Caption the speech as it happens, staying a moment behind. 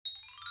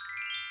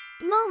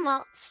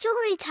Momo,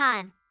 story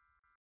time.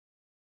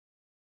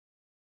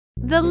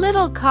 The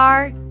Little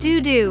Car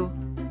Dodo.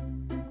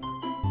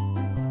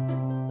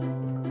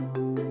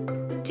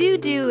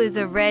 Dodo is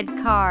a red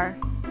car.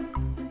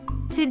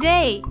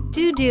 Today,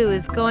 Dodo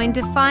is going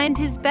to find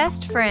his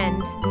best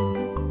friend.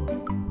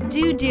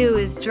 Dodo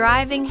is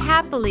driving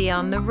happily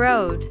on the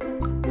road.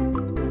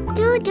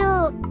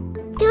 Dodo,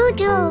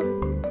 Dodo,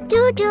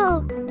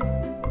 Dodo.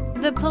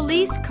 The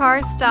police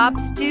car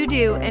stops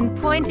Dodo and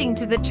pointing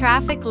to the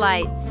traffic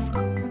lights.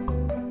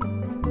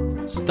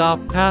 Stop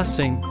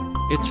passing,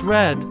 it's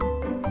red.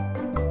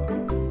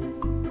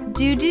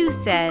 Dodo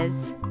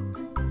says,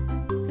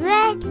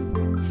 Red,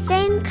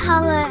 same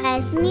color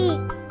as me.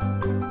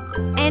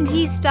 and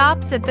he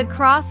stops at the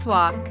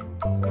crosswalk.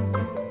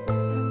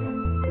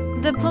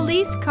 The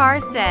police car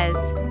says,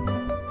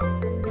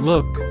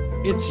 Look,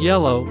 it's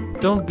yellow,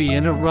 don't be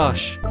in a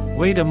rush,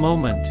 wait a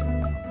moment.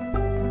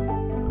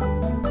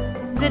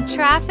 the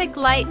traffic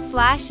light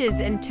flashes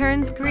and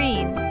turns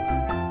green.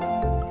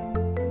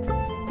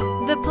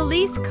 The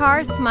police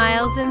car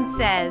smiles and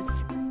says,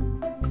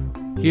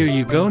 Here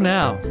you go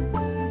now.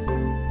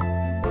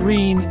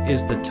 Green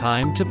is the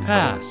time to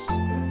pass.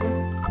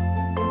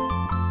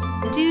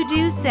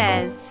 Dodo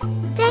says,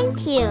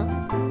 Thank you.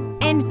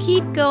 and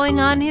keep going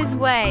on his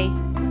way.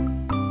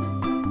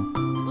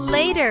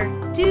 Later,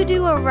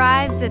 Dodo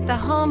arrives at the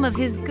home of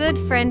his good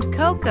friend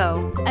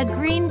Coco, a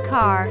green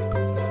car.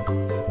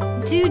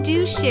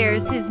 Dodo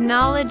shares his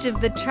knowledge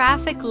of the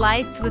traffic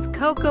lights with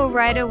Coco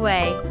right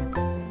away.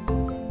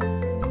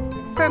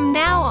 From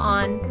now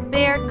on,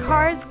 their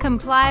cars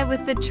comply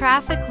with the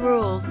traffic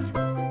rules.